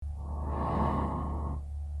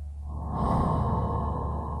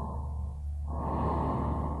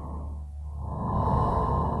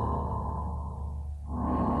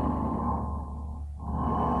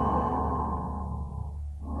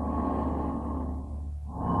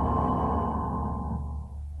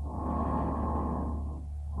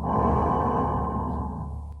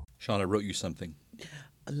Sean, I wrote you something.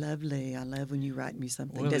 Lovely. I love when you write me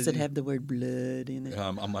something. Well, Does it have the word blood in it?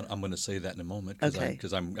 I'm going to say that in a moment Okay.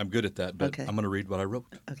 because I'm good at that. But Okay. I'm going to read what I wrote.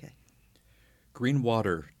 Okay. Green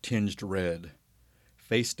water tinged red,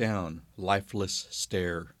 face down, lifeless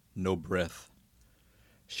stare, no breath.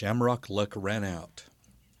 Shamrock luck ran out.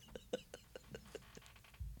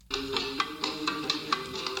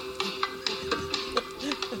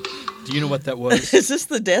 Do you know what that was? Is this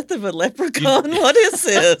the death of a leprechaun? What is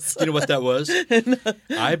this? Do you know what that was?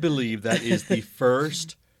 I believe that is the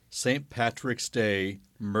first St. Patrick's Day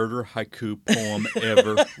murder haiku poem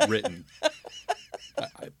ever written.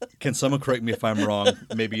 Can someone correct me if I'm wrong?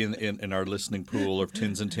 Maybe in our listening pool of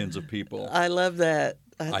tens and tens of people. I love that.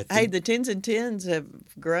 Hey, the tens and tens have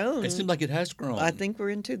grown. It seems like it has grown. I think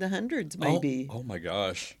we're into the hundreds, maybe. Oh my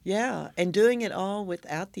gosh. Yeah, and doing it all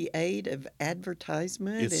without the aid of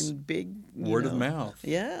advertisement and big word of mouth.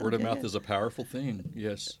 Yeah, word of mouth is a powerful thing.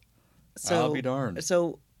 Yes. So, I'll be darned.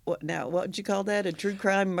 So what would you call that? A true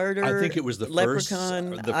crime murder? I think it was the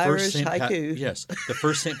leprechaun first Irish St. haiku. Yes, the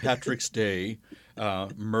first St. Patrick's Day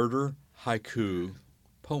murder haiku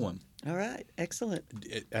poem. All right, excellent.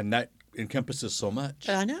 And that encompasses so much.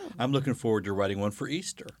 I know. I'm looking forward to writing one for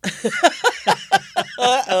Easter.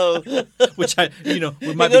 Uh-oh. Which we You're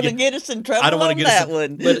might going to get us in trouble. I don't want to get that us,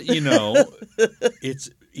 one. But it's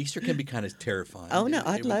Easter can be kind of terrifying. Oh no,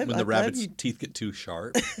 when the rabbit's teeth get too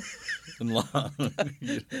sharp and long.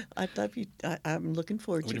 I'd love you. I'm looking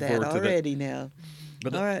forward to Looking that forward to that. already now.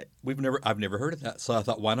 But all right. I've never heard of that, so I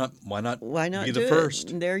thought, why not be do the first?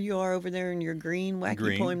 It? There you are over there in your green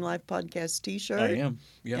Wacky Poem Life Podcast T-shirt. I am.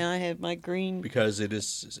 Yeah. And I have my green because it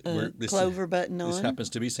is clover button on. This happens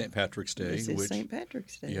to be St. Patrick's Day. This is St.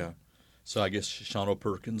 Patrick's Day. Yeah. So I guess Sean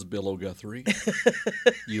O'Perkins, Bill O'Guthrie,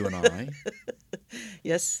 you and I.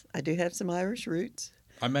 Yes, I do have some Irish roots.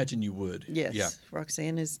 I imagine you would. Yes. Yeah.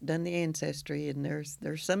 Roxanne has done the ancestry, and there's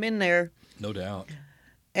some in there. No doubt.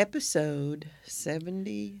 Episode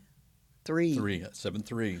 73.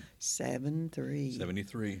 73.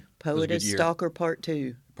 73. Poet Poet as Stalker Part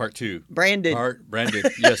 2. Part 2. Branded. Branded,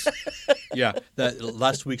 yes. Yeah. That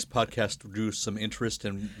last week's podcast drew some interest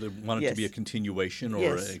and wanted to be a continuation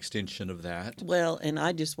or an extension of that. Well, and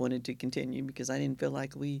I just wanted to continue because I didn't feel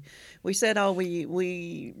like we said all we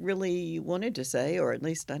really wanted to say, or at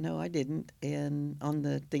least I know I didn't, and on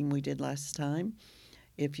the theme we did last time.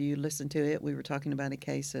 If you listen to it, we were talking about a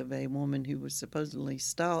case of a woman who was supposedly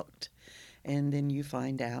stalked, and then you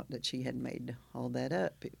find out that she had made all that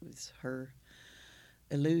up. It was her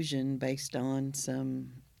illusion based on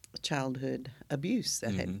some childhood abuse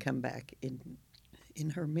that had come back in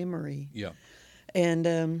her memory. Yeah.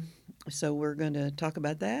 And so we're going to talk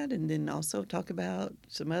about that, and then also talk about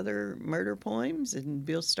some other murder poems. And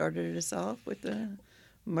Bill started us off with a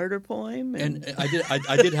murder poem. And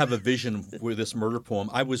I did have a vision with this murder poem.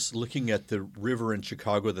 I was looking at the river in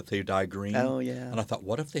Chicago that they dye green. Oh, yeah. And I thought,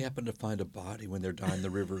 what if they happen to find a body when they're dyeing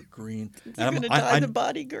the river green? They're going to dye the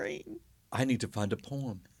body green. I need to find a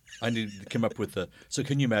poem. I need to come up with a. So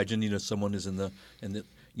can you imagine? Someone is in the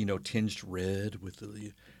tinged red with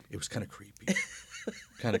the. It was kind of creepy,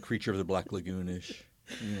 kind of Creature of the Black Lagoon-ish.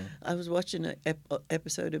 I was watching an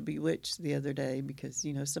episode of Bewitched the other day because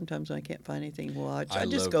sometimes when I can't find anything to watch, I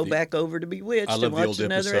just go back over to Bewitched and watch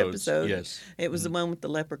another episode. Yes, it was the one with the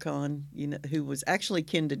leprechaun, who was actually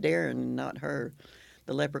kin to Darren, not her.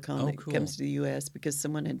 The leprechaun that comes to the U.S. because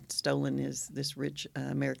someone had stolen this rich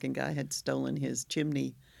American guy had stolen his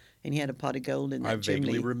chimney, and he had a pot of gold in that chimney.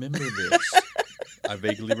 I vaguely remember this. I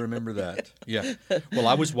vaguely remember that. Yeah. Well,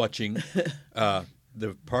 I was watching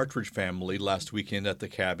the Partridge Family last weekend at the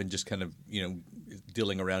cabin, just kind of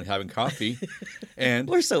dealing around having coffee, and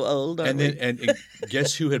we're so old, aren't we? And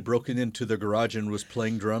guess who had broken into the garage and was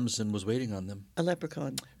playing drums and was waiting on them? A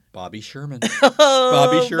leprechaun. Bobby Sherman.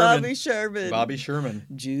 Bobby Sherman.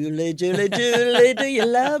 Julie, Julie, Julie, do you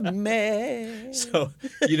love me? So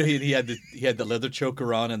he had the leather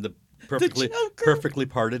choker on and the perfectly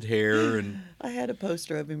parted hair, and I had a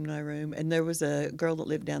poster of him in my room, and there was a girl that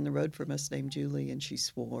lived down the road from us named Julie, and she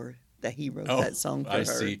swore that he wrote that song for her. I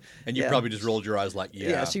see. And you probably just rolled your eyes like, yeah.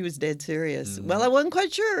 Yeah, she was dead serious. Mm-hmm. Well, I wasn't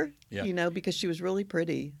quite sure, yeah. because she was really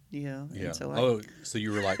pretty, Yeah. And so so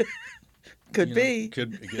you were like, Could be.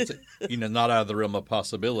 It's, not out of the realm of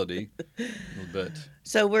possibility, but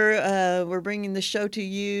So we're bringing the show to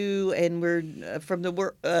you, and we're from the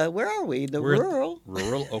where are we? The we're at rural.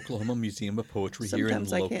 Rural Oklahoma Museum of Poetry here in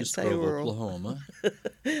Sometimes I can't Locust say Grove, rural. Oklahoma.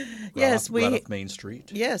 Yes, right off Main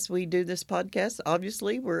Street. Yes, we do this podcast.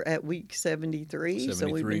 Obviously, we're at week 73, so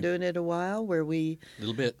we've been doing it a while, where we A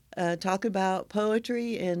little bit. talk about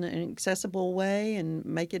poetry in an accessible way and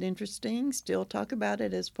make it interesting. Still talk about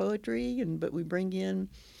it as poetry, but we bring in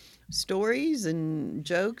stories and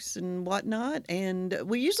jokes and whatnot. And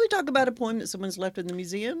we usually talk about a poem that someone's left in the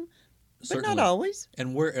museum, but Certainly. not always.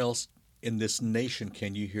 And where else in this nation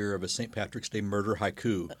can you hear of a St. Patrick's Day murder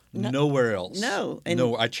haiku? Nowhere else. No. And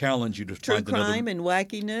no, I challenge you to true find crime another. and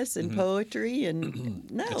wackiness and poetry and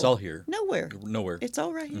no. It's all here. Nowhere. Nowhere. It's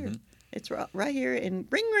all right here. It's right here. And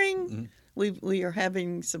ring, ring. We are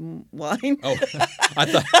having some wine. Oh, I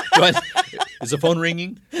thought, is the phone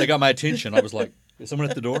ringing? They got my attention. I was like, is someone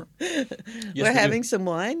at the door? Yes, We're having some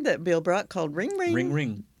wine that Bill brought called Ring Ring. Ring,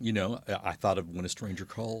 ring. I thought of When a Stranger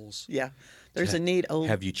Calls. Yeah. There's a neat old...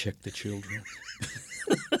 Have you checked the children?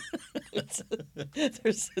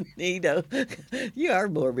 There's a neat old... You are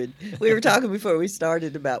morbid. We were talking before we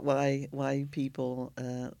started about why people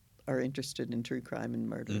are interested in true crime and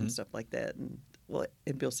murder and stuff like that. And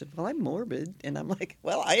Bill said, "Well, I'm morbid," and I'm like,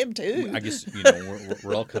 "Well, I am too." I guess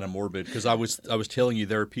we're all kind of morbid, because I was telling you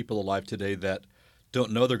there are people alive today that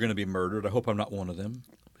don't know they're going to be murdered. I hope I'm not one of them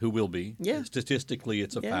who will be. Yeah. Statistically,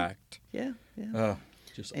 it's a fact. Yeah.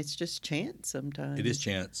 It's just chance sometimes. It is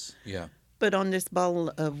chance. Yeah. But on this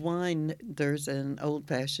bottle of wine, there's an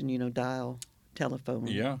old-fashioned, dial telephone.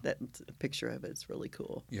 Yeah. That's a picture of it. It's really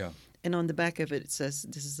cool. Yeah. And on the back of it, it says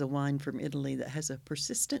this is a wine from Italy that has a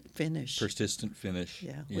persistent finish. Persistent finish.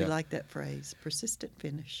 Yeah, we like that phrase, persistent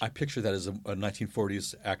finish. I picture that as a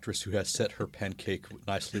 1940s actress who has set her pancake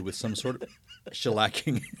nicely with some sort of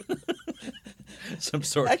shellacking, some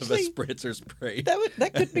sort of a spritzer spray.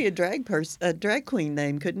 That could be a drag queen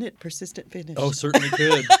name, couldn't it? Persistent finish. Oh, certainly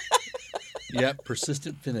could. Yeah,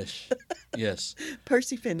 persistent finish. Yes.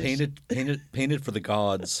 Percy finish. Painted for the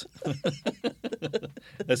gods.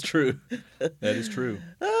 That's true. That is true.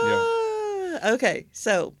 Yeah. Okay,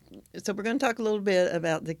 so we're going to talk a little bit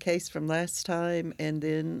about the case from last time and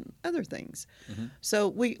then other things. Mm-hmm. So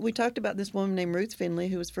we talked about this woman named Ruth Finley,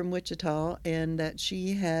 who was from Wichita, and that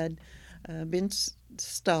she had been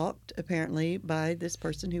stalked, apparently, by this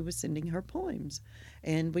person who was sending her poems.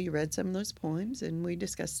 And we read some of those poems, and we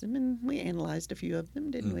discussed them, and we analyzed a few of them,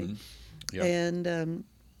 didn't we? Yeah. And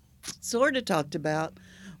sort of talked about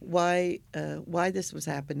why this was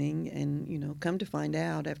happening, and come to find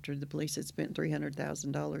out, after the police had spent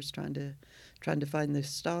 $300,000 trying to find this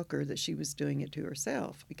stalker, that she was doing it to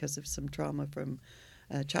herself because of some trauma from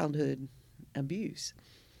childhood abuse.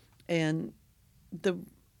 And the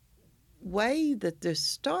way that this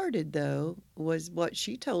started, though, was what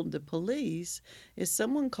she told the police is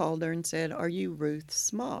someone called her and said, "Are you Ruth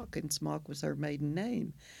Smock?" And Smock was her maiden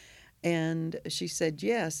name. And she said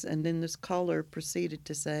yes, and then this caller proceeded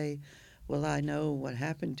to say, "Well, I know what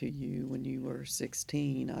happened to you when you were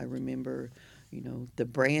 16. I remember, the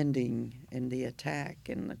branding and the attack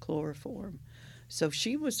and the chloroform." So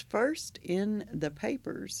she was first in the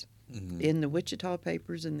papers, in the Wichita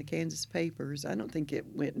papers and the Kansas papers. I don't think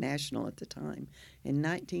it went national at the time, in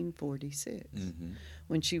 1946,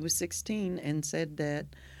 when she was 16, and said that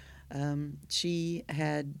she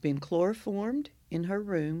had been chloroformed in her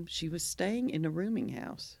room. She was staying in a rooming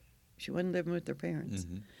house. She wasn't living with her parents.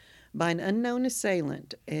 By an unknown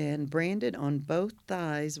assailant, and branded on both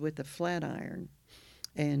thighs with a flat iron.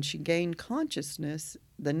 And she gained consciousness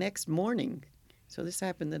the next morning. So this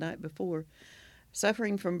happened the night before.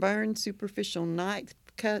 Suffering from burns, superficial knife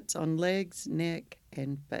cuts on legs, neck,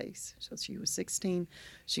 and face. So she was 16.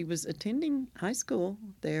 She was attending high school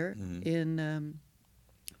there in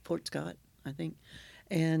Fort Scott, I think,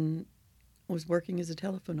 and was working as a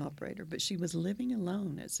telephone operator. But she was living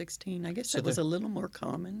alone at 16. I guess that was a little more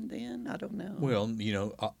common then. I don't know. Well,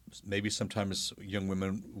 maybe sometimes young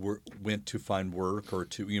women went to find work, or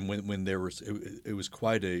to when there was it was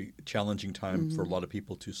quite a challenging time for a lot of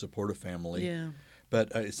people to support a family. Yeah.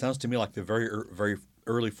 But it sounds to me like the very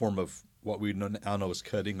early form of what we now know as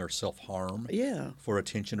cutting or self-harm. Yeah. For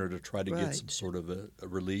attention, or to try to get some sort of a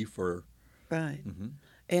relief or. Right.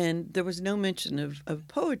 And there was no mention of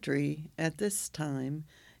poetry at this time.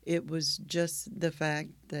 It was just the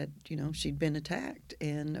fact that, she'd been attacked.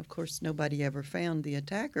 And, of course, nobody ever found the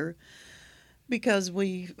attacker, because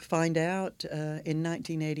we find out in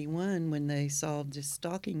 1981, when they solved this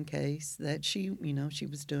stalking case, that she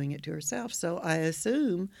was doing it to herself. So I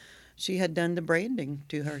assume she had done the branding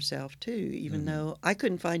to herself too, even though I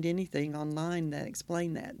couldn't find anything online that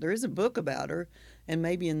explained that. There is a book about her, and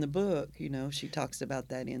maybe in the book, she talks about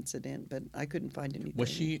that incident, but I couldn't find anything. Was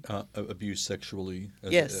she abused sexually?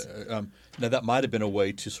 Yes. Now, that might have been a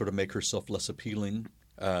way to sort of make herself less appealing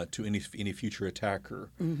to any future attacker.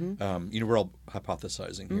 We're all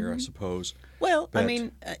hypothesizing here, I suppose. Well, I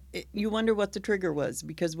mean, you wonder what the trigger was,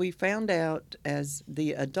 because we found out as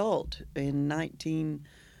the adult in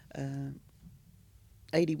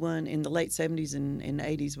 1981, in the late 70s and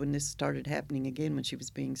 80s, when this started happening again, when she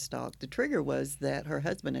was being stalked. The trigger was that her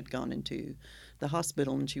husband had gone into the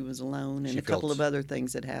hospital and she was alone, and a couple of other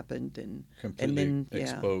things had happened. Completely and then,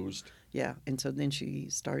 exposed. Yeah, and so then she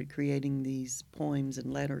started creating these poems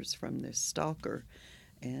and letters from this stalker,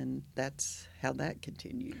 and that's how that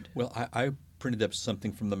continued. Well, I printed up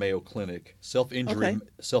something from the Mayo Clinic.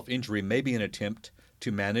 Self-injury may be an attempt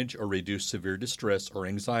to manage or reduce severe distress or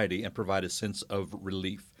anxiety and provide a sense of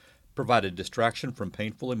relief. Provide a distraction from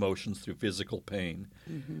painful emotions through physical pain.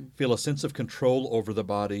 Feel a sense of control over the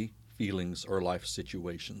body, feelings, or life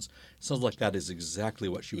situations. Sounds like that is exactly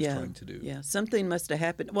what she was trying to do. Yeah, something must have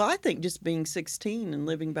happened. Well, I think just being 16 and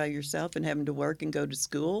living by yourself and having to work and go to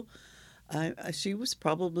school, she was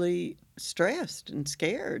probably stressed and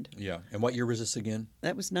scared. Yeah. And what year was this again?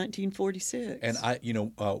 That was 1946. And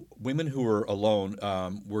women who are alone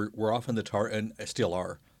were often and still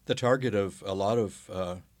are the target of a lot of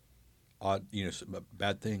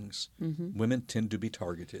bad things. Women tend to be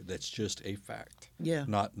targeted. That's just a fact. Yeah.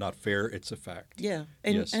 Not fair. It's a fact. Yeah.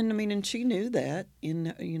 And I mean, and she knew that in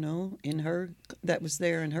her, that was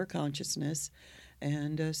there in her consciousness,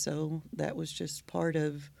 and so that was just part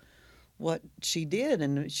of what she did,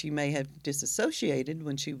 and she may have disassociated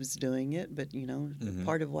when she was doing it, but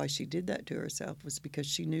part of why she did that to herself was because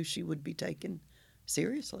she knew she would be taken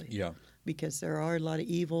seriously. Yeah. Because there are a lot of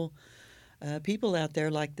evil people out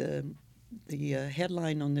there, like the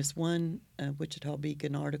headline on this one Wichita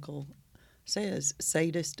Beacon article says,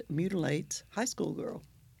 "Sadist mutilates high school girl."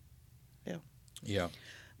 Yeah. Yeah.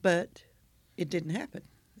 But it didn't happen.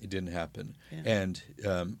 It didn't happen. Yeah. And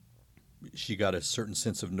she got a certain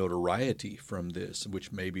sense of notoriety from this,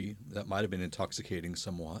 which maybe that might have been intoxicating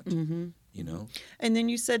somewhat. And then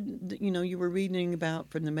you said, you were reading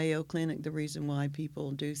about from the Mayo Clinic the reason why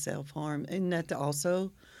people do self-harm, and that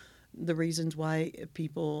also the reasons why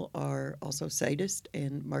people are also sadists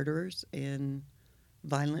and murderers and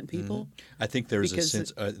violent people. I think there's a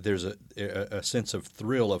sense a sense of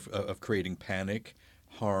thrill of creating panic,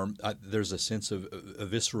 harm. There's a sense of a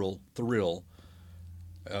visceral thrill,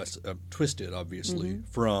 twisted obviously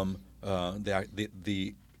from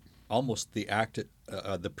the almost the act,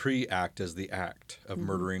 the pre-act as the act of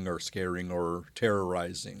murdering or scaring or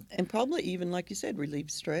terrorizing, and probably even, like you said, relieve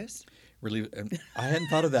stress. And I hadn't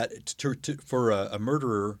thought of that for a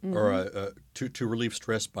murderer or to relieve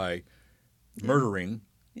stress by murdering.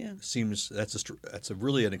 Yeah, seems that's a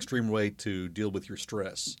really an extreme way to deal with your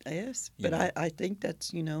stress. Yes, but I think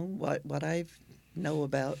that's what I know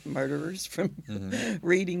about murderers from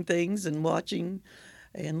reading things and watching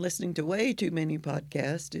and listening to way too many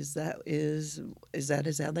podcasts is that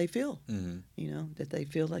how they feel. That they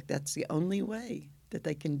feel like that's the only way that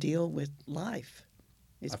they can deal with life.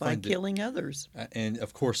 Is by killing others. And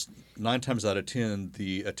of course, 9 times out of 10,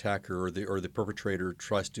 the attacker or the perpetrator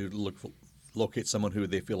tries to locate someone who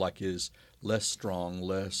they feel like is less strong,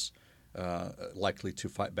 less likely to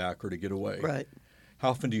fight back or to get away. Right.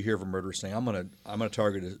 How often do you hear of a murderer saying, "I'm gonna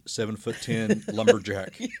target a 7'10"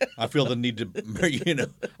 lumberjack"? Yeah. I feel the need to bury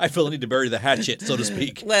the hatchet, so to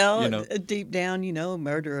speak. Well, deep down, a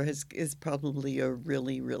murderer is probably a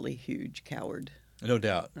really, really huge coward. No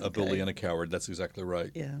doubt. A bully and a coward. That's exactly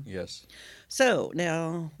right. Yeah. Yes. So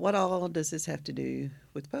now, what all does this have to do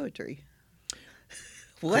with poetry?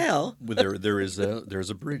 Well, there's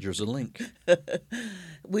a bridge. There's a link.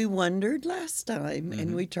 We wondered last time,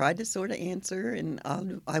 and we tried to sort of answer, and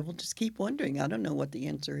I will just keep wondering. I don't know what the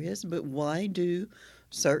answer is, but why do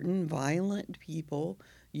certain violent people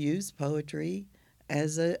use poetry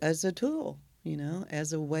as a tool?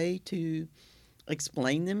 As a way to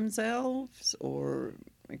explain themselves or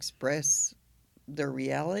express their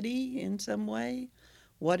reality in some way?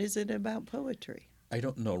 What is it about poetry? I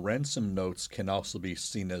don't know. Ransom notes can also be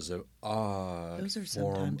seen as a Those are form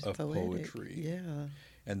sometimes of poetic. poetry. Yeah.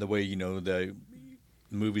 And the way the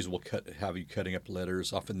movies will have you cutting up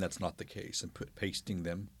letters. Often that's not the case, and pasting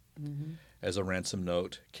them as a ransom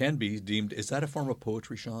note can be deemed. Is that a form of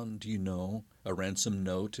poetry, Sean? Do you know a ransom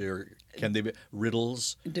note, or can they be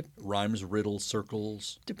riddles, rhymes, riddles,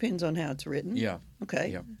 circles? Depends on how it's written. Yeah.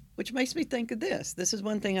 Okay. Yeah. which makes me think of this. This is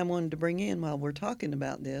one thing I wanted to bring in while we're talking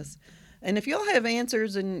about this. And if y'all have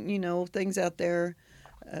answers and, things out there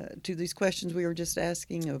to these questions we were just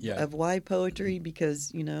asking of why poetry,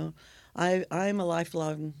 because, I'm a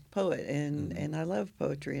lifelong poet and I love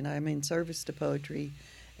poetry and I'm in service to poetry.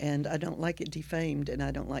 And I don't like it defamed, and I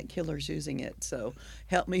don't like killers using it. So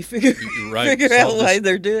help me figure out why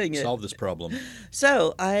they're doing it. Solve this problem.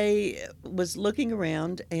 So I was looking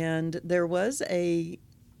around, and there was a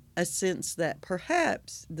sense that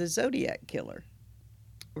perhaps the Zodiac Killer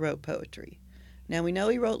wrote poetry. Now, we know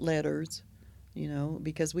he wrote letters,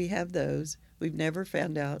 because we have those. We've never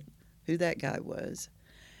found out who that guy was.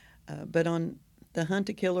 But on the Hunt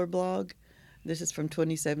a Killer blog, this is from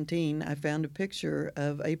 2017, I found a picture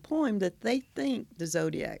of a poem that they think the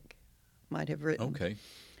Zodiac might have written. Okay.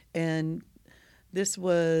 And this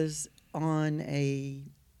was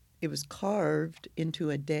it was carved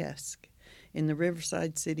into a desk in the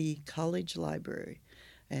Riverside City College Library,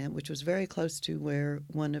 which was very close to where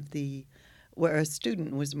a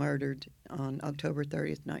student was murdered on October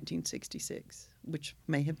 30th, 1966, which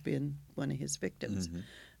may have been one of his victims. Mm-hmm.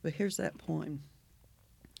 But here's that poem.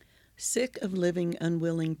 Sick of living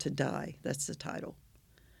unwilling to die, that's the title.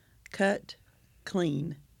 Cut,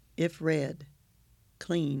 clean, if red,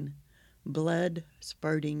 clean, blood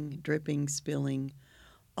spurting, dripping, spilling,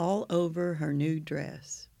 all over her new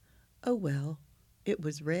dress. Oh well, it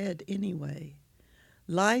was red anyway.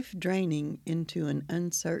 Life draining into an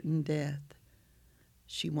uncertain death.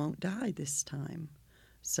 She won't die this time.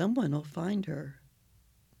 Someone will find her.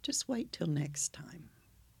 Just wait till next time.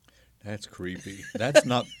 That's creepy. That's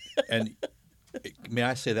not, and may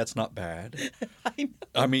I say that's not bad?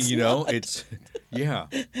 I mean, it's, yeah.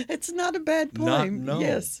 It's not a bad poem. No.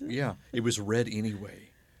 Yes. Yeah. It was red anyway.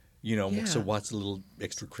 So what's a little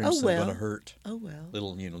extra crimson going to hurt? Oh, well.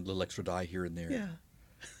 Little extra dye here and there. Yeah.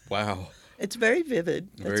 Wow. It's very vivid.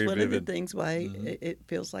 That's one vivid. of the things why it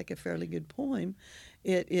feels like a fairly good poem.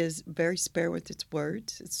 It is very spare with its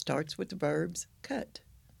words. It starts with the verbs cut,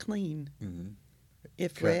 clean. Mm-hmm.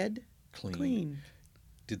 If cut, red, clean.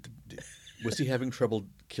 Was he having trouble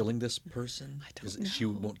killing this person? I don't know. She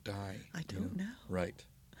won't die. I don't know. Right.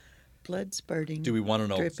 Blood spurting. Do we want to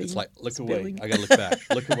know? Dripping, it's like, look spilling. away. I got to look back.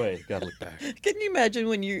 Look away. Got to look back. Can you imagine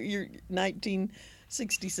when you're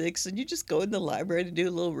 1966 and you just go in the library to do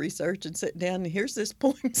a little research and sit down and here's this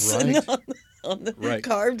poem sitting on the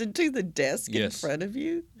carved into the desk in front of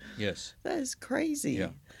you? Yes. That is crazy. Yeah.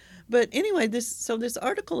 But anyway, this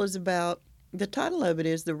article is about, the title of it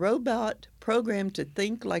is The Robot Programmed to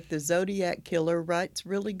Think Like the Zodiac Killer Writes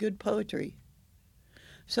Really Good Poetry.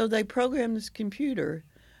 So they programmed this computer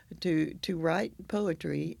to write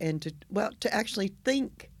poetry and to actually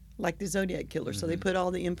think like the Zodiac Killer. Mm-hmm. So they put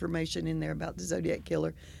all the information in there about the Zodiac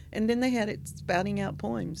Killer, and then they had it spouting out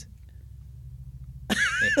poems.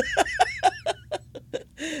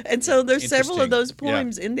 And so there's several of those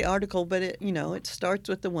poems in the article, but it starts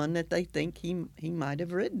with the one that they think he might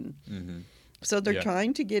have written. Mm-hmm. So they're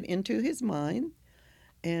trying to get into his mind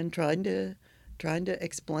and trying to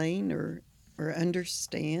explain or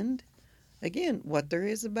understand again what there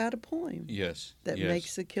is about a poem. Yes. That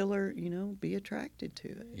makes the killer, be attracted to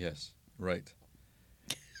it. Yes. Right.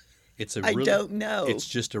 I don't know. It's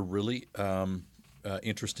just a really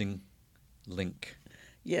interesting link.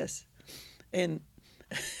 Yes. And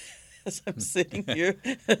as I'm sitting here,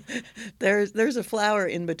 there's a flower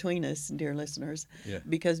in between us, dear listeners,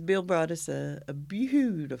 because Bill brought us a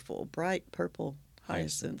beautiful, bright purple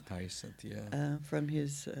hyacinth. Hyacinth, from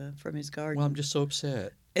his garden. Well, I'm just so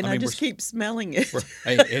upset. And I just keep smelling it.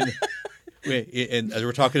 And as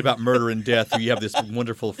we're talking about murder and death, you have this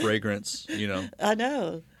wonderful fragrance, I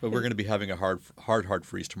know. But we're going to be having a hard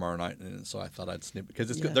freeze tomorrow night, and so I thought I'd snip it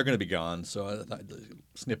because they're going to be gone. So I thought I'd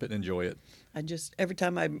snip it and enjoy it. Every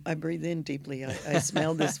time I breathe in deeply, I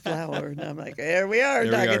smell this flower, and I'm like, there we are,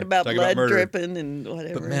 talking about blood dripping and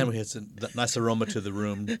whatever. But man, we had some nice aroma to the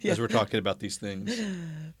room as we're talking about these things.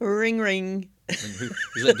 Ring, ring.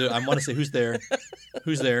 I want to say, who's there?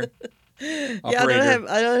 Who's there? Operator.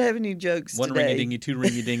 I don't have any jokes One today. Ringy dingy, two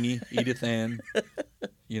ringy dingy, Edith Ann.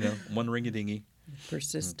 One ringy dingy.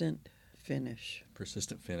 Persistent finish.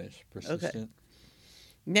 Persistent. Okay.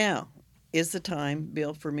 Now is the time,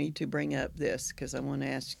 Bill, for me to bring up this because I want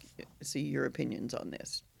to see your opinions on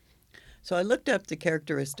this. So I looked up the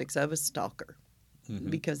characteristics of a stalker. Mm-hmm.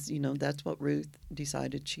 Because, that's what Ruth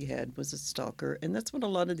decided she had, was a stalker. And that's what a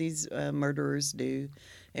lot of these murderers do.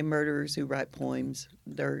 And murderers who write poems,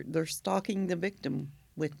 they're stalking the victim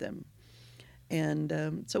with them.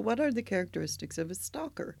 And so what are the characteristics of a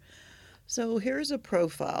stalker? So here's a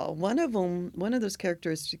profile. One of those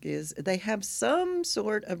characteristics is they have some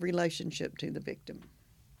sort of relationship to the victim.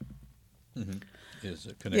 Mm-hmm. Is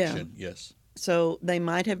a connection, yes. So they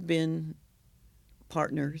might have been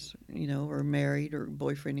partners, or married or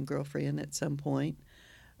boyfriend and girlfriend at some point.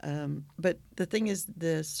 But the thing is,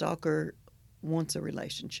 the stalker wants a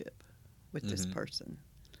relationship with this person.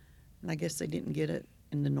 And I guess they didn't get it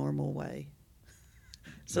in the normal way.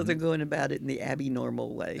 So they're going about it in the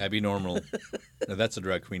abby-normal way. Abby-normal. Now, that's a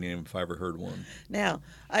drag queen name if I ever heard one. Now,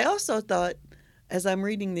 I also thought, as I'm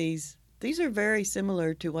reading these are very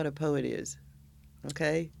similar to what a poet is.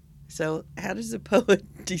 Okay? So how does a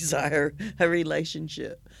poet desire a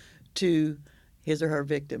relationship to his or her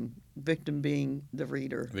victim? Victim being the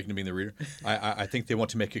reader. Victim being the reader. I think they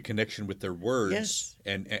want to make a connection with their words, yes.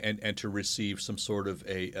 and to receive some sort of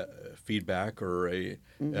a feedback or a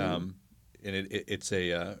and it's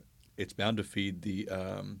bound to feed the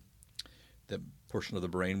portion of the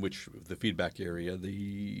brain, which the feedback area,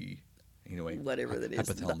 whatever that is,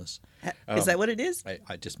 hypothalamus. Is that what it is?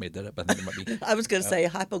 I just made that up. I think it might be. I was going to say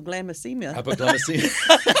hypoglycemia. Hypoglycemia.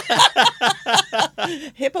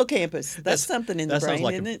 Hippocampus. That's something in the brain,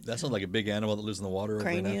 isn't it? That sounds like a big animal that lives in the water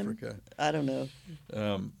Cranium? over in Africa. I don't know.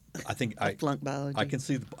 I think I flunked biology. I can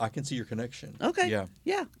see your connection. Okay.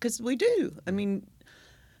 Yeah, because we do. I mean,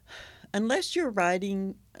 unless you're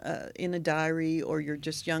writing in a diary or you're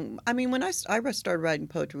just young. I mean, when I started writing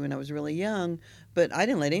poetry when I was really young, but I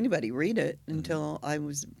didn't let anybody read it until I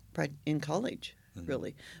was in college,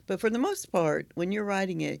 really. But for the most part, when you're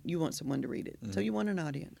writing it, you want someone to read it. So you want an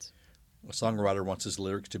audience. A songwriter wants his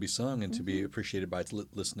lyrics to be sung and to be appreciated by its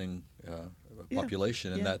listening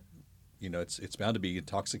population, and that, it's bound to be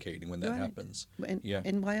intoxicating when that happens.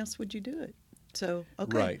 And why else would you do it? So,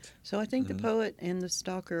 okay. Right. So I think the poet and the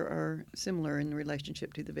stalker are similar in the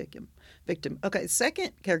relationship to the victim. Okay,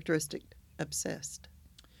 second characteristic, obsessed.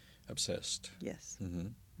 Obsessed. Yes.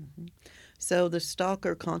 Mm-hmm. So the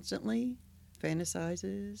stalker constantly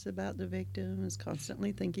fantasizes about the victim, is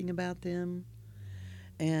constantly thinking about them,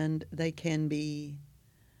 and they can be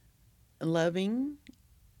loving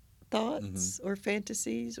thoughts or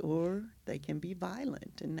fantasies, or they can be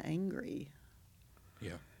violent and angry.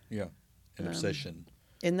 Yeah. An obsession.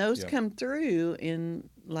 And those come through in,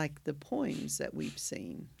 like, the poems that we've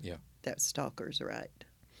seen. Yeah. That stalkers write.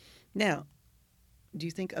 Now, do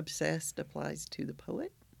you think obsessed applies to the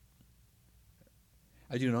poet?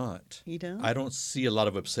 I do not. You don't? I don't see a lot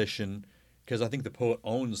of obsession because I think the poet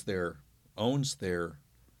owns their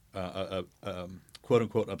quote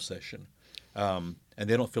unquote obsession, and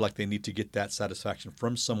they don't feel like they need to get that satisfaction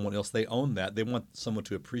from someone else. They own that. They want someone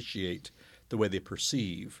to appreciate the way they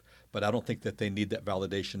perceive. But I don't think that they need that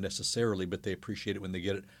validation necessarily. But they appreciate it when they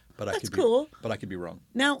get it. But That's cool. But I could be wrong.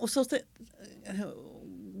 Now, so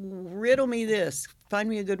riddle me this. Find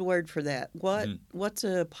me a good word for that. What's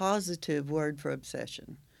a positive word for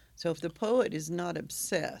obsession? So if the poet is not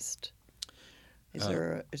obsessed, is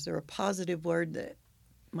there a positive word that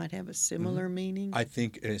might have a similar meaning? I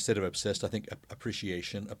think instead of obsessed, I think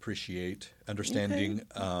appreciation, appreciate, understanding,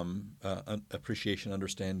 appreciation,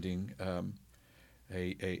 understanding,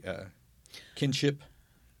 a kinship.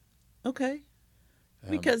 Okay.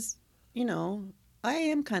 Because, I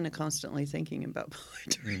am kind of constantly thinking about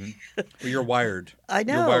poetry. Well, you're wired. I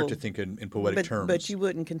know. You're wired to think in poetic terms. But you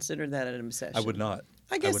wouldn't consider that an obsession. I would not.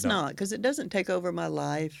 I guess not, because it doesn't take over my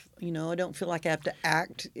life. I don't feel like I have to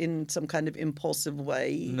act in some kind of impulsive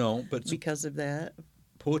way. No, but because of that.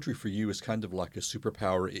 Poetry for you is kind of like a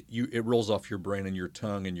superpower. It rolls off your brain and your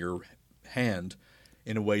tongue and your hand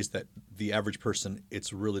in ways that the average person,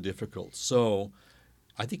 it's really difficult. So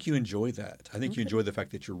I think you enjoy that. I think you enjoy the fact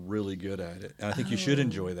that you're really good at it. And I think you should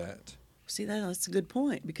enjoy that. See, that's a good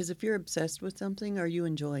point. Because if you're obsessed with something, are you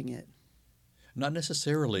enjoying it? Not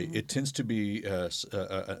necessarily. It tends to be a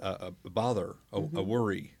bother, a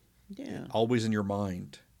worry. Yeah. Always in your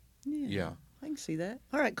mind. Yeah. I can see that.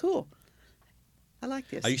 All right, cool. I like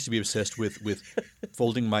this. I used to be obsessed with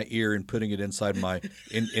folding my ear and putting it inside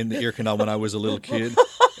in the ear canal when I was a little kid.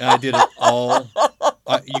 And I did it all.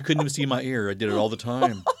 You couldn't even see my ear. I did it all the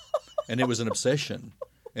time. And it was an obsession.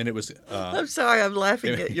 And it was... I'm sorry, I'm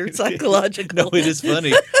laughing at your psychological... No, it is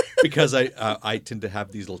funny because I tend to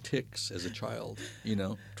have these little tics as a child,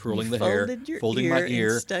 twirling the hair, folding my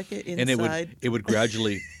ear. And stuck it inside. And it would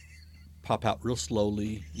gradually pop out real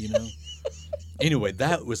slowly, Anyway,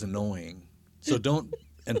 that was annoying. So don't...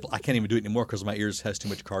 And I can't even do it anymore because my ears has too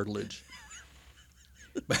much cartilage.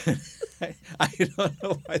 I don't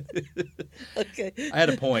know why. Okay. I had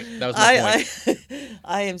a point. That was my point.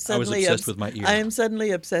 I am suddenly obsessed with my ear. I am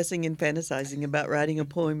suddenly obsessing and fantasizing about writing a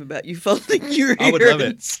poem about you folding your ear. I would love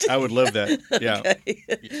it. I would love that. Yeah.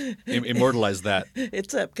 Okay. Immortalize that.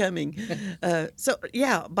 It's upcoming. So,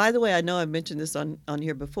 yeah, by the way, I know I've mentioned this on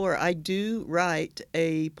here before. I do write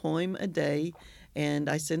a poem a day, and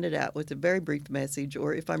I send it out with a very brief message,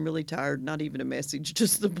 or if I'm really tired, not even a message,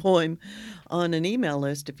 just the poem on an email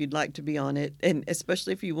list if you'd like to be on it, and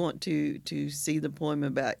especially if you want to see the poem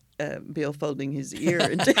about Bill folding his ear.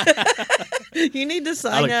 You need to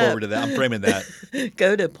sign up. I look forward to that. I'm framing that.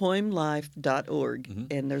 Go to poemlife.org,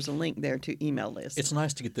 and there's a link there to email list. It's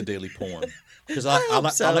nice to get the daily poem because I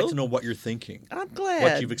like to know what you're thinking. I'm glad.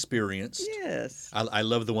 What you've experienced. Yes. I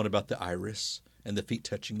love the one about the iris and the feet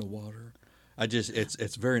touching the water.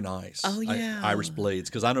 It's very nice. Oh, yeah. Iris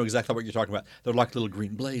blades, because I know exactly what you're talking about. They're like little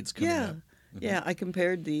green blades coming out. Yeah, I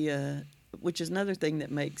compared which is another thing that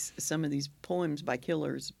makes some of these poems by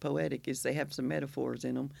killers poetic, is they have some metaphors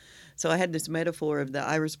in them. So I had this metaphor of the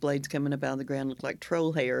iris blades coming up out of the ground look like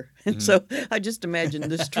troll hair. And so I just imagined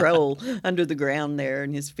this troll under the ground there,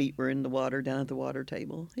 and his feet were in the water down at the water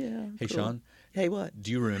table. Yeah. Hey, cool. Sean. Hey, what?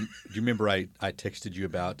 Do you remember I texted you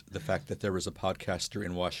about the fact that there was a podcaster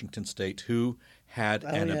in Washington State who had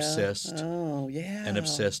an obsessed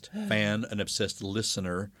fan, an obsessed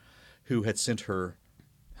listener who had sent her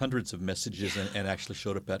hundreds of messages and actually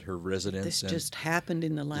showed up at her residence. This just happened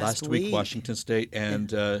in the last week. Washington State,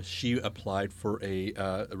 and she applied for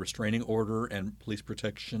a restraining order and police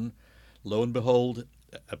protection. Lo and behold,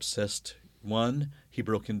 obsessed one, he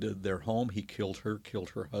broke into their home, he killed her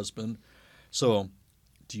husband. So,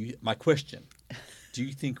 my question, do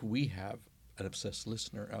you think we have an obsessed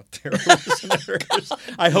listener out there? Listeners?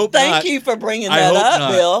 I hope not. Thank you for bringing that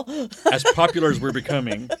up, Bill. As popular as we're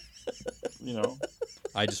becoming,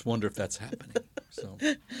 I just wonder if that's happening. So,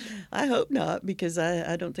 I hope not, because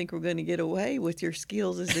I don't think we're going to get away with your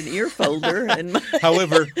skills as an ear folder and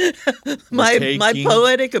my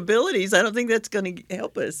poetic abilities. I don't think that's going to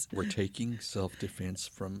help us. We're taking self-defense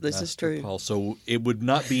from this is true. Paul, so it would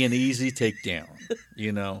not be an easy takedown.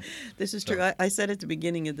 This is true. I said at the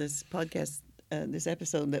beginning of this podcast, this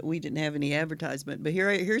episode, that we didn't have any advertisement, but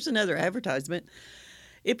here's another advertisement.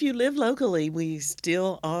 If you live locally, we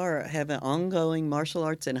still have an ongoing martial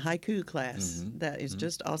arts and haiku class that is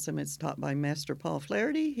just awesome. It's taught by Master Paul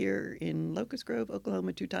Flaherty here in Locust Grove,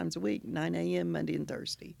 Oklahoma, 2 times a week, 9 a.m. Monday and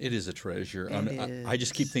Thursday. It is a treasure. I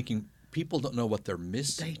just keep thinking people don't know what they're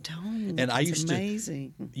missing. They don't. And it's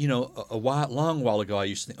amazing. A long while ago, I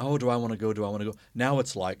used to think, oh, do I want to go? Do I want to go? Now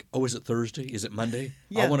it's like, oh, is it Thursday? Is it Monday?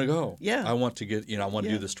 Yeah. I want to go. Yeah. I want to get, I want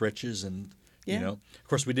to do the stretches and. Of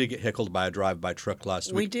course, we did get heckled by a drive-by truck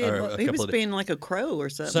last week. We did. Well, he was being like a crow or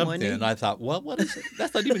something. Wasn't he? And I thought, well, what is it?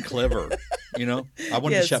 That's not even clever. I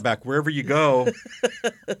wanted to shout back, wherever you go.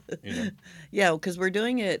 Yeah, because we're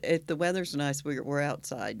doing it. If the weather's nice, we're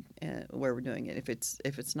outside where we're doing it.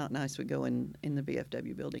 If it's not nice, we go in the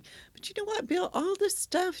VFW building. But you know what, Bill? All this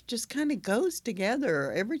stuff just kind of goes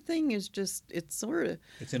together. Everything is it's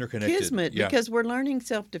interconnected. Kismet, because we're learning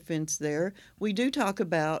self-defense there. We do talk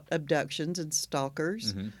about abductions and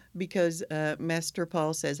stalkers, because Master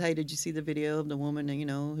Paul says, hey, did you see the video of the woman,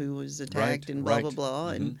 who was attacked and blah, blah, blah,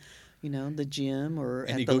 and, the gym or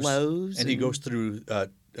at the Lowe's. And he goes through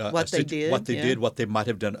what they did, what they might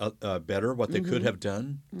have done better, what they could have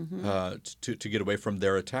done to get away from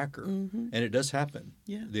their attacker. And it does happen.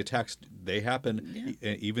 Yeah. The attacks, they happen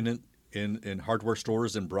even in hardware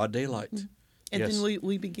stores in broad daylight. And then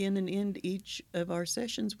we begin and end each of our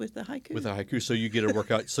sessions with a haiku. With a haiku, so you get a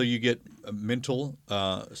workout. So you get mental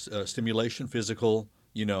stimulation, physical,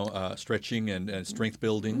 stretching and strength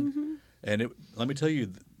building. And let me tell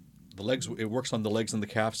you, the legs. It works on the legs and the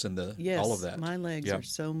calves and all of that. My legs are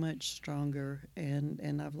so much stronger,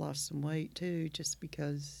 and I've lost some weight too, just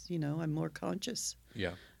because I'm more conscious.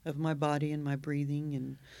 Of my body and my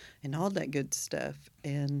breathing and all that good stuff.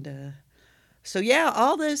 And so,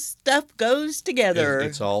 all this stuff goes together.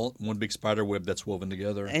 It's all one big spider web that's woven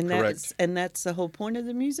together. And correct. That's the whole point of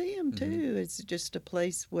the museum, too. It's just a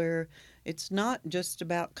place where it's not just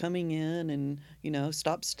about coming in and,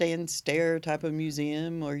 stop, stand, stare type of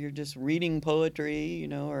museum, or you're just reading poetry,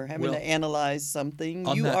 or having to analyze something.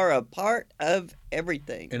 You are a part of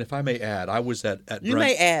everything. And if I may add, I was at brunch. You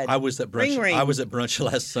may add. I was at brunch. Ring, ring. I was at brunch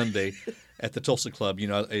last Sunday at the Tulsa Club,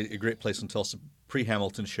 a great place in Tulsa,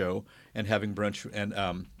 pre-Hamilton show, and having brunch. And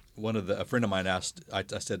a friend of mine asked, I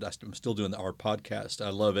said, I'm still doing our podcast. I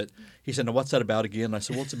love it. He said, now what's that about again? And I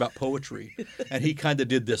said, well, it's about poetry. And he kind of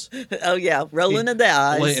did this. Oh, yeah, rolling of the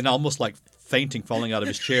eyes. And almost like fainting, falling out of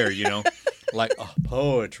his chair, like, oh,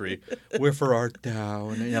 poetry. Wherefore art thou?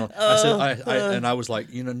 And I said, I was like,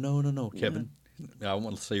 no, Kevin. I don't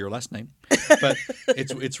want to say your last name, but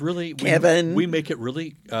it's really Kevin. We make it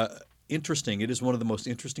really interesting. It is one of the most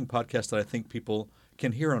interesting podcasts that I think people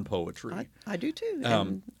can hear on poetry. I do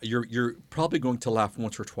too. You're probably going to laugh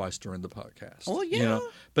once or twice during the podcast. Oh yeah.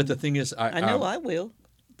 But the thing is, I know I will.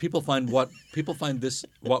 People find what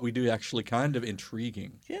we do actually kind of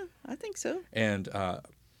intriguing. Yeah, I think so. And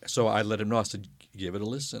so I let him know. I said, give it a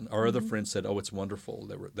listen. Our other friends said, oh, it's wonderful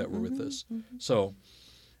that were with us. Mm-hmm. So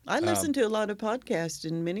I listen to a lot of podcasts,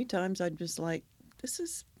 and many times I'm just like,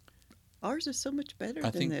 ours is so much better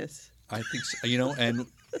than this. I think so, and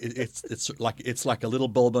it's like a little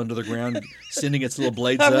bulb under the ground, sending its little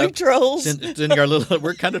blades up. Are we trolls? Sending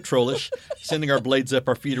we're kind of trollish, sending our blades up.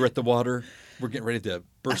 Our feet are at the water. We're getting ready to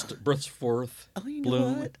burst forth. Oh, you bloom.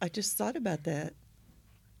 know what? I just thought about that.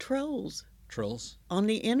 Trolls. Trolls. On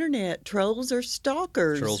the internet, trolls are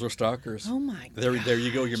stalkers. Trolls are stalkers. Oh my God. There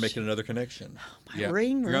you go. You're making another connection. Oh, my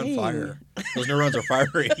ring. You're on fire. Those neurons are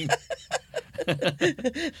firing.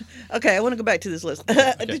 Okay, I want to go back to this list.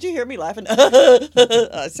 Okay. Did you hear me laughing?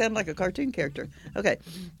 I sound like a cartoon character. Okay,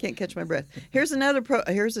 can't catch my breath. Here's another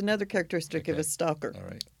characteristic of a stalker. All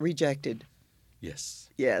right. Rejected. Yes.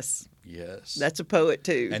 Yes. Yes. That's a poet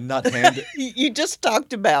too. And not handling. You just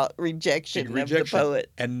talked about rejection of the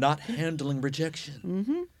poet. And not handling rejection.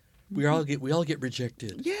 Mm-hmm. We all get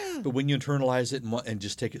rejected. Yeah. But when you internalize it and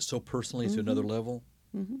just take it so personally to another level.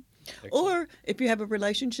 Mm-hmm. Or if you have a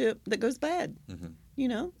relationship that goes bad,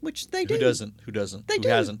 which they do. Who doesn't? They Who do.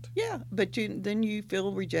 hasn't? Yeah, but then you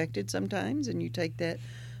feel rejected sometimes, and you take that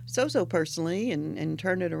so personally and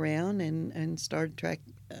turn it around and start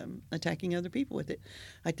attacking other people with it.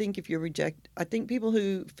 I think if you're I think people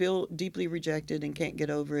who feel deeply rejected and can't get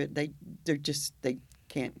over it, they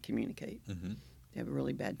can't communicate. Mm-hmm. They have a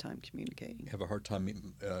really bad time communicating. Have a hard time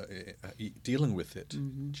dealing with it.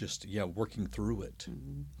 Mm-hmm. Just working through it.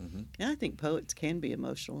 Mm-hmm. Mm-hmm. And I think poets can be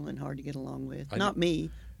emotional and hard to get along with. Not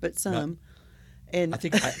me, but some. And I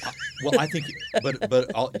think,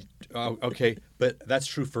 but that's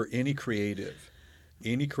true for any creative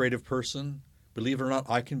person. Believe it or not,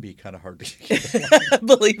 I can be kind of hard to get along.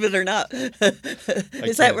 Believe it or not.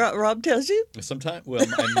 Is that what Rob tells you? Sometimes, well,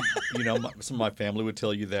 and, some of my family would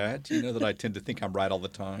tell you that, that I tend to think I'm right all the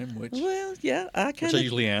time, which I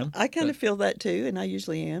usually am. I kind of feel that too, and I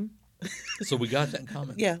usually am. So we got that in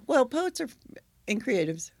common. Yeah. Well, poets and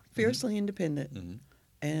creatives fiercely independent. Mm-hmm.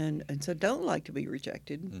 And so don't like to be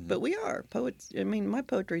rejected, but we are poets. I mean, my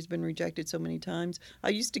poetry's been rejected so many times. I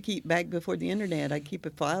used to keep back before the internet. I'd keep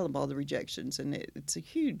a file of all the rejections, and it's a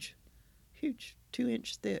huge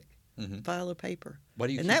 2-inch thick file of paper.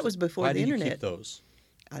 That was before the internet. Why do you keep those?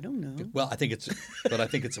 I don't know. Well, I think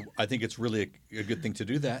it's really a good thing to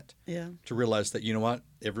do that. Yeah. To realize that what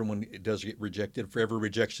everyone does get rejected. For every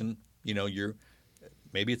rejection, you're.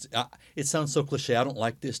 Maybe it sounds so cliche. I don't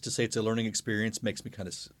like this. To say it's a learning experience makes me kind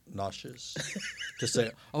of nauseous. To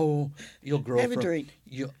say, oh, you'll grow Have a drink.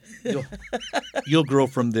 You'll grow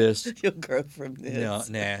from this. You'll grow from this.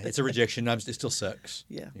 No, it's a rejection. It still sucks.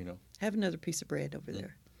 Yeah. Have another piece of bread over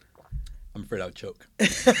there. I'm afraid I would choke.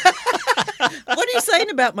 What are you saying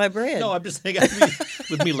about my bread? No, I'm just saying,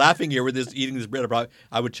 with me laughing here with eating this bread,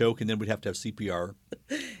 I would choke, and then we'd have to have CPR.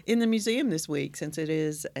 In the museum this week, since it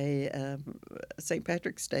is a St.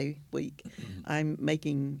 Patrick's Day week, I'm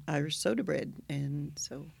making Irish soda bread, and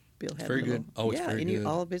so Bill had very good. Oh, it's very good.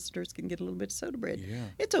 All visitors can get a little bit of soda bread. Yeah,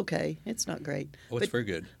 it's okay. It's not great. Oh, it's very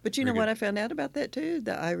good. But you know what I found out about that too?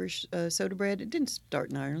 The Irish soda bread. It didn't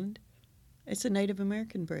start in Ireland. It's a Native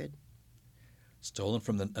American bread. Stolen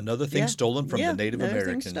from another thing stolen from the Native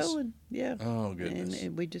Americans. Stolen. Yeah. Oh goodness.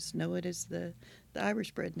 And we just know it as the Irish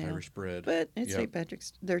bread now. Irish bread. But it's St.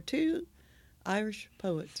 Patrick's. There are 2 Irish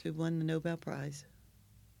poets who won the Nobel Prize.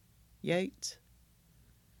 Yeats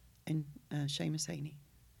and Seamus Heaney.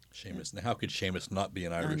 Seamus. Now, how could Seamus not be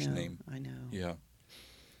an Irish name? I know. Yeah.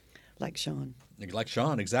 Like Sean. Like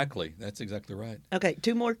Sean, exactly. That's exactly right. Okay,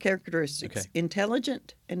 2 more characteristics. Okay.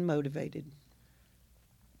 Intelligent and motivated.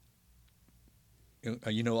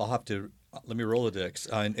 I'll have to let me Rolodex.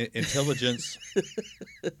 Intelligence.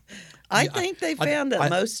 I think they found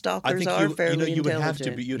that most stalkers are fairly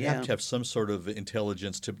intelligent. You'd have to have some sort of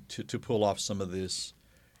intelligence to pull off some of this.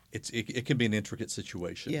 It can be an intricate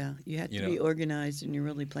situation. Yeah, you have to be organized, and you're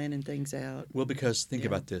really planning things out. Well, because think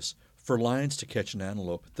about this: for lions to catch an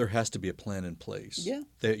antelope, there has to be a plan in place. Yeah.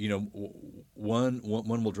 One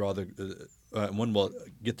will draw one will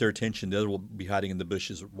get their attention. The other will be hiding in the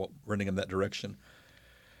bushes, running in that direction.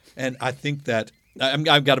 And I think that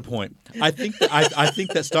I've got a point. I think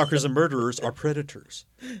that stalkers and murderers are predators.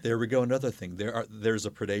 There we go. Another thing. There's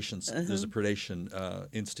a predation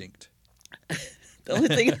instinct. The only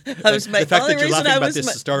thing I was The fact that you're laughing about this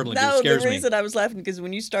is startling. It scares the me. reason I was laughing because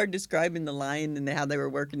when you started describing the lion and how they were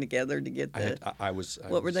working together to get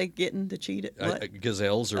what were they getting to cheat it? What?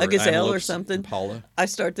 Gazelles or a gazelle or antelopes, something? Impala. I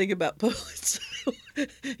start thinking about poets,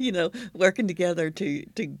 working together to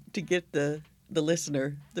get the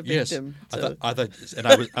listener, the victim. Yes, So I thought, and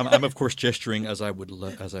I'm of course gesturing as I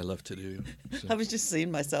love to do. So. I was just seeing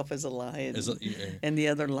myself as a lion Yeah. and the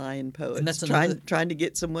other lion poets, that's trying to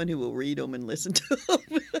get someone who will read them and listen to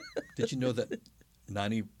them. Did you know that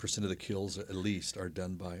 90% of the kills, at least, are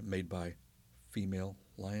made by female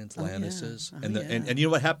lions, lionesses? Yeah. And you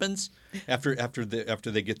know what happens after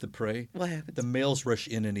they get the prey? What happens? The males rush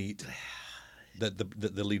in and eat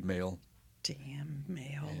the lead male. Damn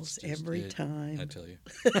males every time. I tell you.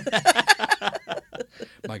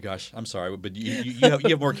 My gosh, I'm sorry, but you have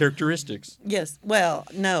more characteristics. Yes. Well,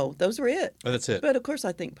 no, those were it. Oh, that's it. But of course,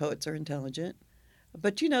 I think poets are intelligent.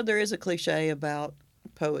 But there is a cliche about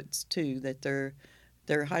poets too, that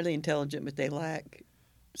they're highly intelligent, but they lack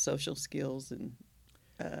social skills and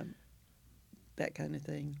that kind of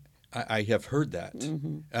thing. I have heard that.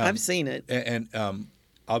 Mm-hmm. I've seen it. And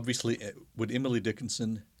obviously, would Emily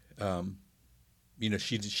Dickinson?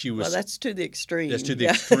 She was. Well, that's to the extreme. That's to the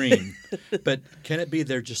extreme. But can it be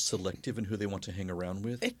they're just selective in who they want to hang around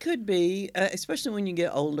with? It could be, especially when you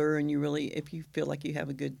get older and if you feel like you have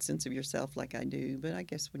a good sense of yourself, like I do. But I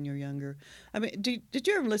guess when you're younger, I mean, did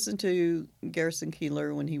you ever listen to Garrison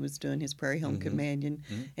Keillor when he was doing his Prairie Home Companion,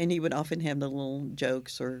 and he would often have the little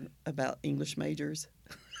jokes about English majors?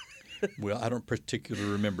 Well, I don't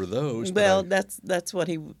particularly remember those. Well, that's what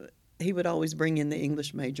he would always bring in the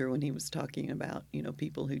English major when he was talking about,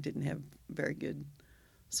 people who didn't have very good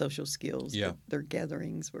social skills. Yeah. Their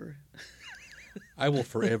gatherings were I will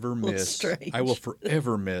forever miss strange.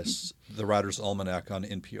 the Writer's Almanac on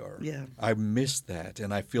NPR. Yeah. I miss that,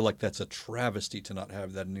 and I feel like that's a travesty to not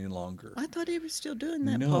have that any longer. I thought he was still doing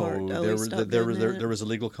that no, part. No, there was a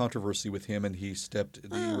legal controversy with him, and he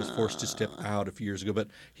was forced to step out a few years ago. But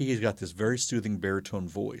he's got this very soothing baritone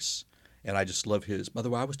voice. And I just love his. By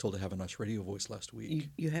the way, I was told to have a nice radio voice last week.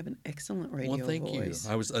 You have an excellent radio voice. Well, thank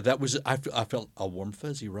you. I felt a warm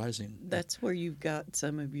fuzzy rising. That's where you've got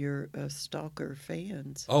some of your stalker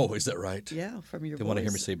fans. Oh, is that right? Yeah, from your voice. They want to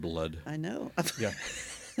hear me say blood. I know. Yeah.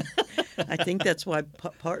 I think that's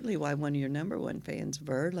partly why one of your number one fans,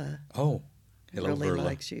 Verla. Oh, hello, really Verla.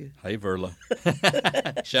 likes you. Hi, Verla.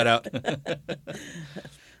 Shout out.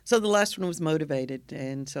 So the last one was motivated,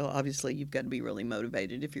 and so obviously you've got to be really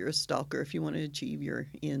motivated if you're a stalker, if you want to achieve your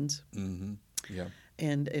ends. Mm-hmm. Yeah.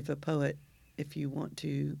 And if you want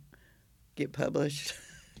to get published,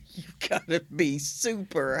 you've got to be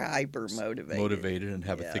super hyper motivated. Motivated and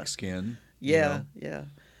have a thick skin. Yeah, yeah.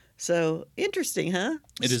 So interesting, huh?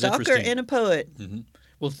 It is Stalker interesting. and a poet. Mm-hmm.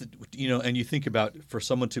 Well, and you think about for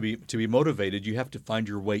someone to be motivated, you have to find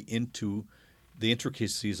your way into the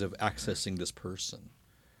intricacies of accessing this person.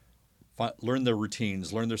 Learn their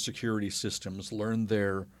routines, learn their security systems, learn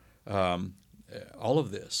their all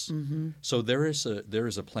of this. Mm-hmm. So there is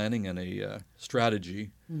a planning and a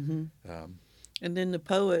strategy. Mm-hmm. And then the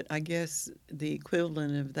poet, I guess the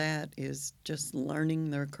equivalent of that is just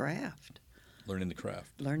learning their craft. Learning the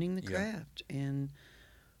craft. Learning the craft and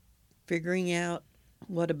figuring out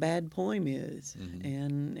what a bad poem is,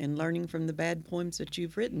 and learning from the bad poems that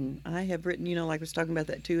you've written. I have written, like I was talking about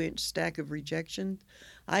that 2-inch stack of rejection.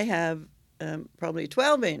 I have probably a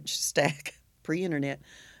 12-inch stack pre-internet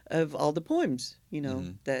of all the poems,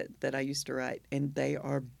 that I used to write, and they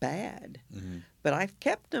are bad. Mm-hmm. But I've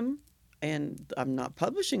kept them, and I'm not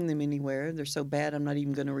publishing them anywhere. They're so bad I'm not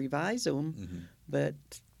even going to revise them. Mm-hmm. But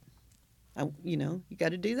you got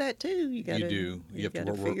to do that too. You do. You have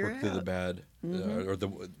to work through the bad or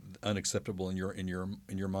the unacceptable in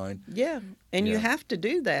your mind. Yeah, and you have to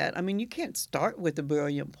do that. I mean, you can't start with a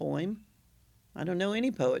brilliant poem. I don't know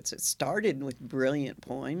any poets that started with brilliant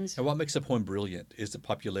poems. And what makes a poem brilliant? Is it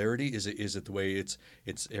popularity? Is it the way it's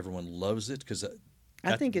everyone loves it? Because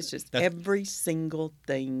I think it's just every single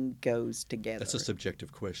thing goes together. That's a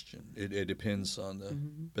subjective question. It depends on the.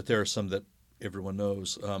 But there are some that everyone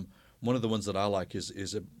knows. One of the ones that I like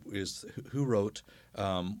is who wrote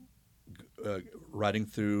Riding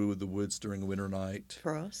Through the Woods During a Winter Night.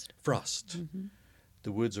 Frost. Mm-hmm.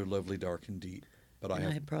 The woods are lovely, dark, and deep. But I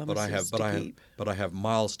have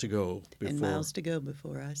miles to go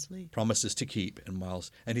before I sleep. Promises to keep and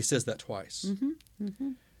miles, and he says that twice. Mm-hmm.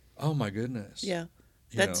 Mm-hmm. Oh my goodness! Yeah,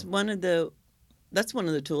 that's one of the That's one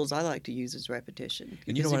of the tools I like to use is repetition.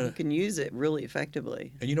 And you know Because what? you can use it really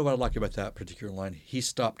effectively. And you know what I like about that particular line? He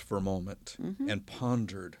stopped for a moment Mm-hmm. and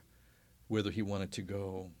pondered whether he wanted to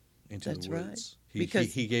go into That's the right. woods.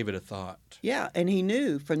 Because- He gave it a thought. Yeah, and he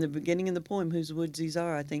knew from the beginning of the poem, whose woods these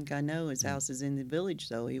are, I think I know. His house is in the village,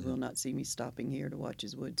 so he will not see me stopping here to watch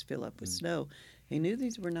his woods fill up with snow. He knew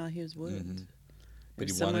these were not his woods. But It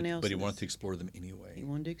was he someone wanted else's. to explore them anyway. He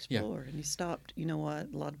wanted to explore, and he stopped. You know what?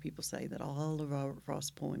 A lot of people say that all of our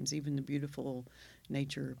Frost poems, even the beautiful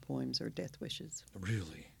nature poems, are death wishes.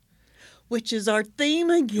 Really? Which is our theme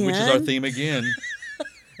again. Which is our theme again.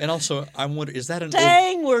 And also, I wonder, is that an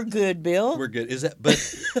Dang, we're good, Bill. we're good. Is that? But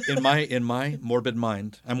in my morbid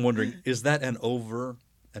mind, I'm wondering, is that an over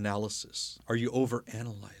analysis? Are you over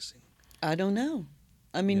analyzing? I don't know.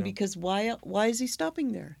 I mean, Yeah. because why is he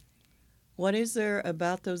stopping there? What is there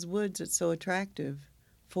about those woods that's so attractive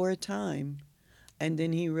for a time? And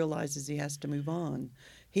then he realizes he has to move on.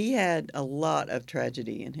 He had a lot of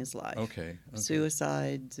tragedy in his life. Okay.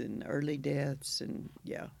 Suicides and early deaths and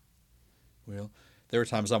yeah. Well, there are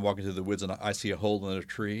times I'm walking through the woods and I see a hole in a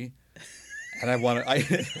tree, and I want to.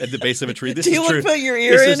 At the base of a tree. This Do is you true. want to put your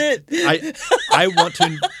ear in it? I want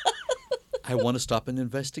to. I want to stop and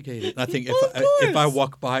investigate it. And I think if I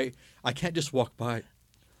walk by, I can't just walk by.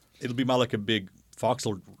 It'll be like a big fox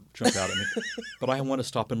will jump out at me. But I want to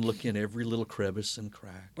stop and look in every little crevice and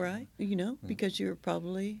crack. Right. You know, because you're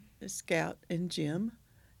probably a scout in Jim,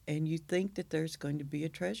 and you think that there's going to be a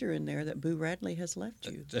treasure in there that Boo Radley has left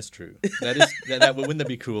you. That's true. That is that. Wouldn't that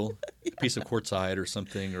be cool? A piece of quartzite or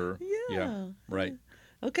something, or Yeah. right.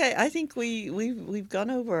 Okay, I think we've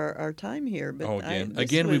gone over our time here, but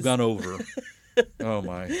Again, we've gone over. Oh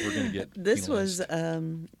my, we're gonna get. This penalized.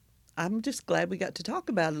 was. I'm just glad we got to talk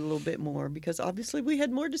about it a little bit more because obviously we had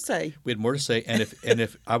more to say. We had more to say, and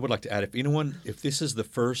if I would like to add, if this is the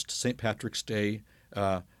first St. Patrick's Day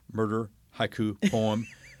murder haiku poem,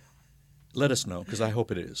 let us know because I hope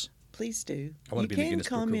it is. Please do. I want to be in the Guinness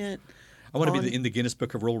comment. I want to be in the Guinness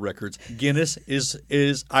Book of World Records. Guinness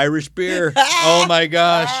is Irish beer. Oh my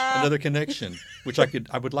gosh, another connection. Which I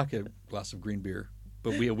would like a glass of green beer,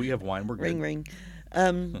 but we have wine. We're good. Ring ring.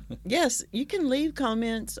 Yes, you can leave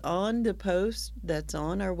comments on the post that's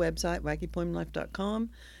on our website, wackypoemlife.com.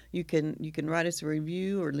 You can write us a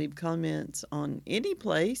review or leave comments on any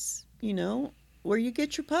place, where you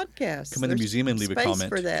get your podcast. Come in the museum and leave a Space comment.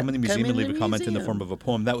 for that. Come in the museum and leave a comment in the museum. form of a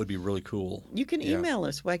poem. That would be really cool. You can email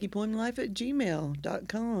us,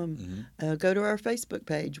 wackypoemlife@gmail.com. Mm-hmm. Go to our Facebook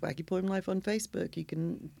page, Wacky Poem Life on Facebook. You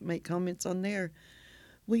can make comments on there.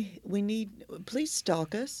 We need, please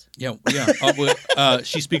stalk us. Yeah.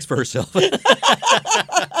 She speaks for herself.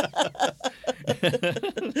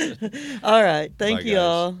 All right. Thank Bye, you guys.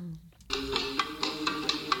 all.